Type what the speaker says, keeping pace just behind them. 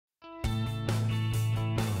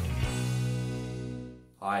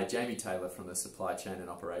Hi, Jamie Taylor from the Supply Chain and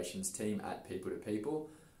Operations team at People to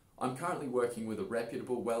People. I'm currently working with a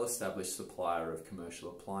reputable, well-established supplier of commercial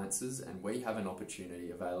appliances, and we have an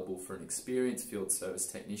opportunity available for an experienced field service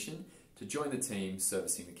technician to join the team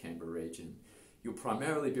servicing the Canberra region. You'll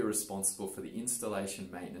primarily be responsible for the installation,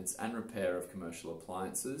 maintenance and repair of commercial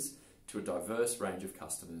appliances to a diverse range of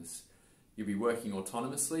customers. You'll be working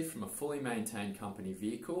autonomously from a fully maintained company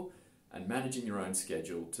vehicle and managing your own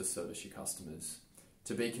schedule to service your customers.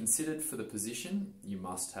 To be considered for the position, you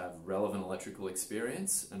must have relevant electrical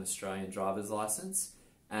experience, an Australian driver's licence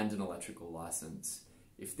and an electrical licence.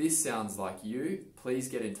 If this sounds like you, please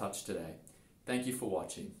get in touch today. Thank you for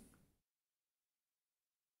watching.